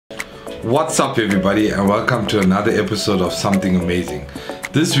What's up everybody, and welcome to another episode of Something Amazing.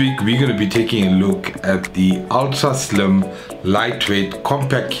 This week we're going to be taking a look at the ultra slim, lightweight,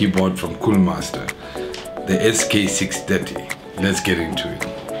 compact keyboard from Coolermaster, the SK630. Let's get into it.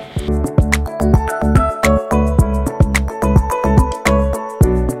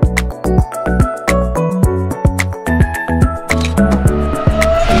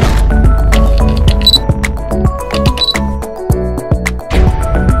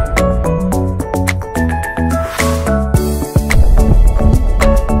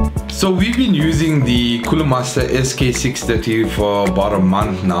 So we've been using the Coolermaster SK630 for about a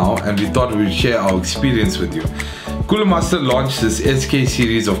month now, and we thought we'd share our experience with you. Coolermaster launched this SK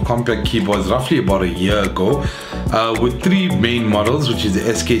series of compact keyboards roughly about a year ago with three main models, which is the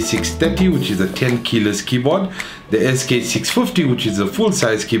SK630, which is a 10 keyless keyboard, the SK650, which is a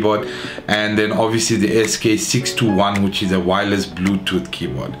full-size keyboard, and then obviously the SK621, which is a wireless Bluetooth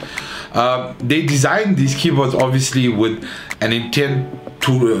keyboard. They designed these keyboards obviously with an intent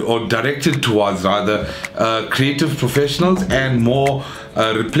to, or directed towards rather, creative professionals and more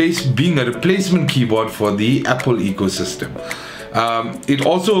being a replacement keyboard for the Apple ecosystem. It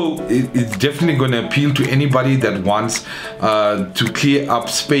also is definitely going to appeal to anybody that wants to clear up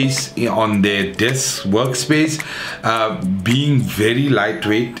space on their desk workspace, being very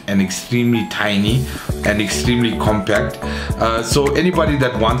lightweight and extremely tiny and extremely compact. So anybody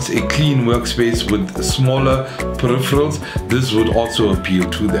that wants a clean workspace with smaller peripherals, this would also appeal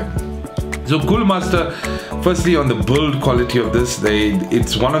to them. So Coolermaster, firstly on the build quality of this,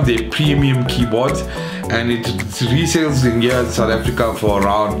 it's one of their premium keyboards, and it resales in here in South Africa for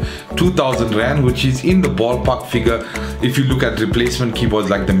around 2,000 Rand, which is in the ballpark figure if you look at replacement keyboards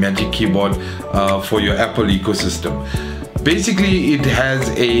like the Magic Keyboard for your Apple ecosystem. Basically, it has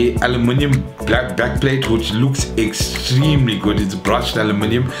a aluminium black backplate which looks extremely good. It's brushed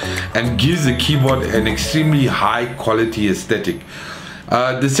aluminium and gives the keyboard an extremely high quality aesthetic.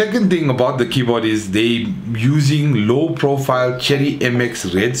 The second thing about the keyboard is they using low profile Cherry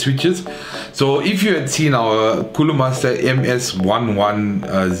MX red switches. So if you had seen our Coolermaster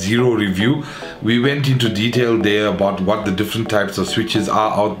MS110 review, we went into detail there about what the different types of switches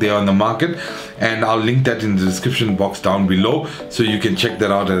are out there on the market, and I'll link that in the description box down below so you can check that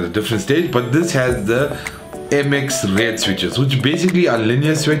out at a different stage. But this has the MX red switches, which basically are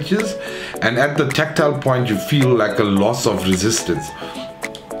linear switches, and at the tactile point you feel like a loss of resistance.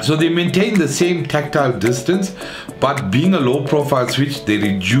 So they maintain the same tactile distance, but being a low profile switch, they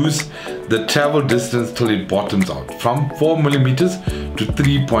reduce the travel distance till it bottoms out from 4mm to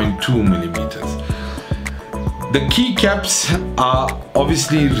 3.2mm. The keycaps are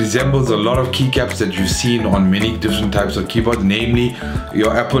obviously resembles a lot of keycaps that you've seen on many different types of keyboards, namely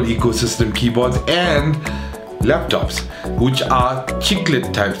your Apple ecosystem keyboards and laptops, which are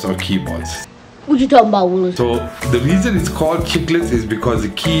chiclet types of keyboards. What you talking about, Willis? So the reason it's called chiclets is because the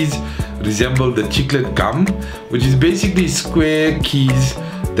keys resemble the chiclet gum, which is basically square keys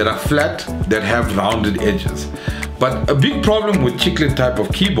that are flat that have rounded edges. But a big problem with chiclet type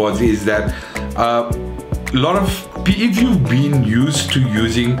of keyboards is that if you've been used to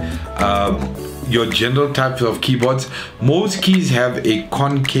using your general types of keyboards, most keys have a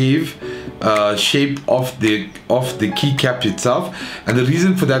concave shape of the keycap itself, and the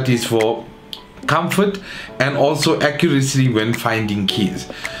reason for that is for comfort and also accuracy when finding keys.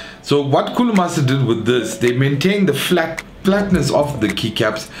 So what Coolermaster did with this, they maintain the flatness of the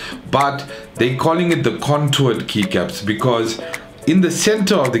keycaps, but they're calling it the contoured keycaps because in the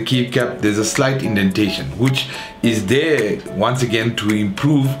center of the keycap there's a slight indentation, which is there once again to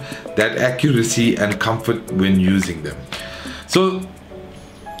improve that accuracy and comfort when using them. So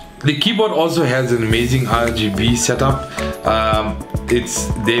the keyboard also has an amazing RGB setup. It's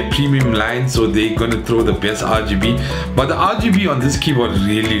their premium line, so they're going to throw the best RGB, but the RGB on this keyboard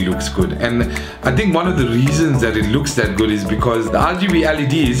really looks good, and I think one of the reasons that it looks that good is because the RGB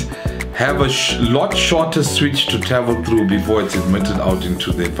LEDs have a lot shorter switch to travel through before it's emitted out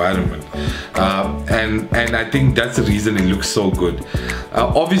into the environment, and I think that's the reason it looks so good.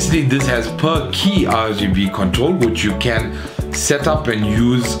 Obviously this has per key RGB control, which you can set up and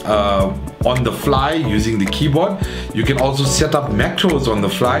use on the fly using the keyboard. You can also set up macros on the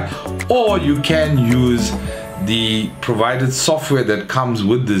fly, or you can use the provided software that comes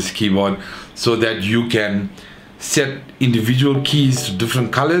with this keyboard so that you can set individual keys to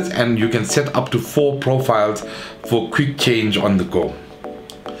different colors, and you can set up to 4 profiles for quick change on the go.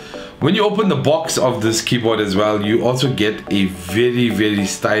 When you open the box of this keyboard as well, you also get a very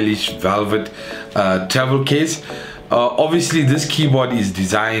stylish velvet travel case. Obviously this keyboard is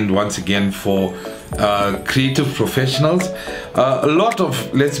designed once again for creative professionals. A lot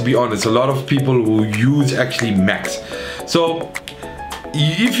of, let's be honest, a lot of people who use actually Macs. So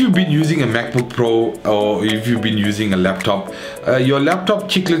if you've been using a MacBook Pro or if you've been using a laptop, your laptop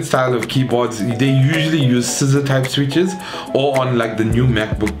chiclet style of keyboards, they usually use scissor type switches, or on like the new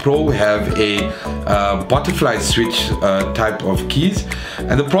MacBook Pro have a butterfly switch type of keys.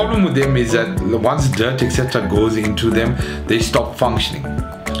 And the problem with them is that once dirt etc goes into them, they stop functioning.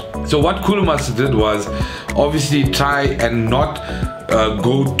 So what Coolermaster did was obviously try and not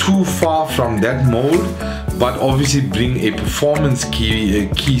go too far from that mold, but obviously bring a performance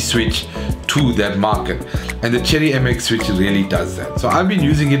key switch to that market, and the Cherry MX switch really does that. So I've been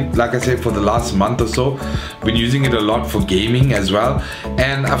using it, like I said, for the last month or so. Been using it a lot for gaming as well,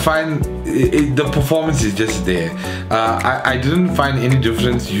 and I find the performance is just there. I didn't find any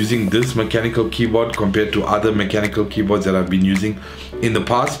difference using this mechanical keyboard compared to other mechanical keyboards that I've been using in the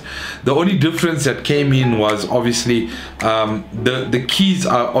past. The only difference that came in was obviously the keys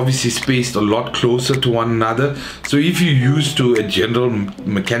are obviously spaced a lot closer to one another. So if you're used to a general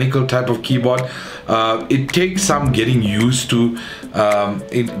mechanical type of keyboard, it takes some getting used to,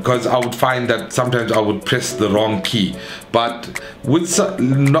 because I would find that sometimes I would press the wrong key, but with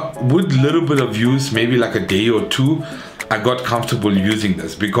little bit of use, maybe like a day or two, I got comfortable using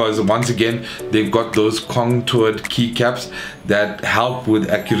this, because once again they've got those contoured keycaps that help with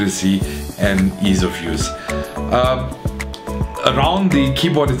accuracy and ease of use. Around the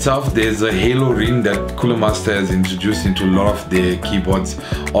keyboard itself, there's a halo ring that Coolermaster has introduced into a lot of their keyboards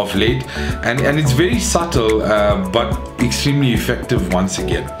of late, and it's very subtle but extremely effective once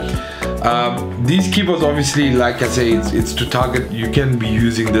again. These keyboards, obviously, like I say, it's to target. You can be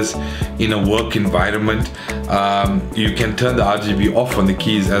using this in a work environment. You can turn the RGB off on the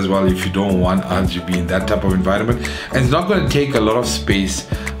keys as well if you don't want RGB in that type of environment, and it's not going to take a lot of space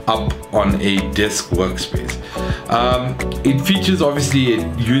up on a desk workspace. It features obviously a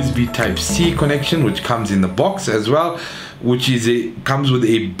USB Type-C connection, which comes in the box as well, which is comes with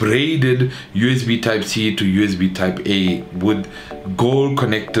a braided USB Type-C to USB Type-A with gold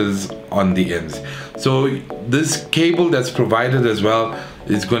connectors on the ends. So this cable that's provided as well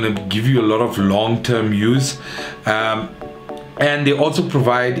is going to give you a lot of long-term use, and they also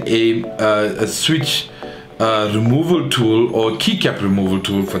provide a switch removal tool, or keycap removal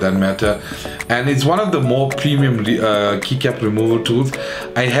tool for that matter, and it's one of the more premium keycap removal tools.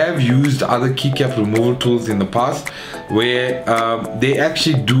 I have used other keycap removal tools in the past where they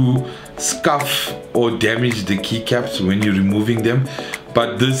actually do scuff or damage the keycaps when you're removing them,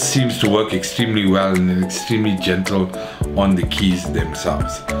 but this seems to work extremely well and extremely gentle on the keys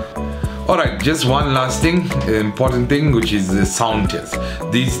themselves. Alright, just one last thing, important thing, which is the sound test.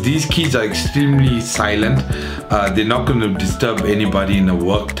 These keys are extremely silent. They're not going to disturb anybody in a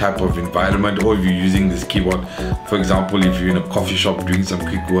work type of environment, or if you're using this keyboard, for example, if you're in a coffee shop doing some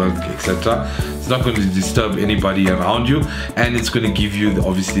quick work, etc. It's not going to disturb anybody around you, and it's going to give you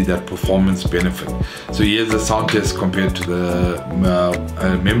obviously that performance benefit. So here's a sound test compared to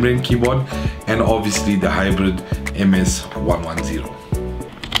the membrane keyboard, and obviously the hybrid MS110.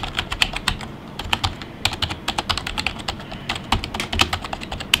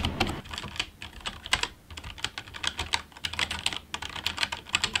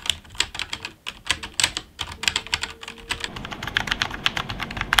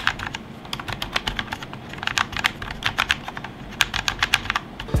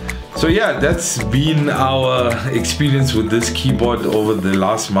 So yeah, that's been our experience with this keyboard over the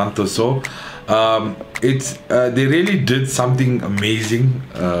last month or so. They really did something amazing,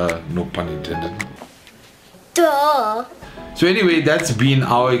 no pun intended. Duh. So anyway, that's been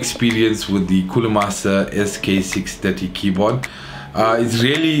our experience with the Coolermaster SK630 keyboard. It's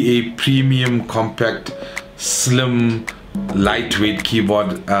really a premium, compact, slim, lightweight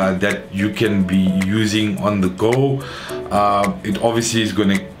keyboard that you can be using on the go. It obviously is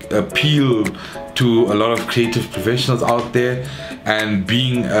going to appeal to a lot of creative professionals out there, and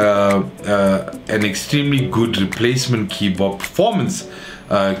being an extremely good replacement keyboard, performance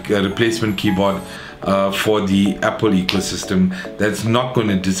replacement keyboard for the Apple ecosystem, that's not going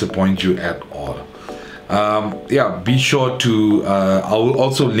to disappoint you at all. Yeah, be sure to I will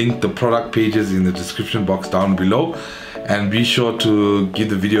also link the product pages in the description box down below, and be sure to give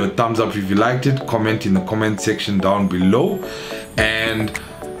the video a thumbs up if you liked it, comment in the comment section down below, and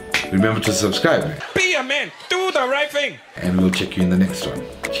remember to subscribe. Be a man, do the right thing. And we'll check you in the next one.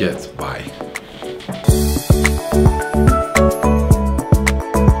 Cheers, bye.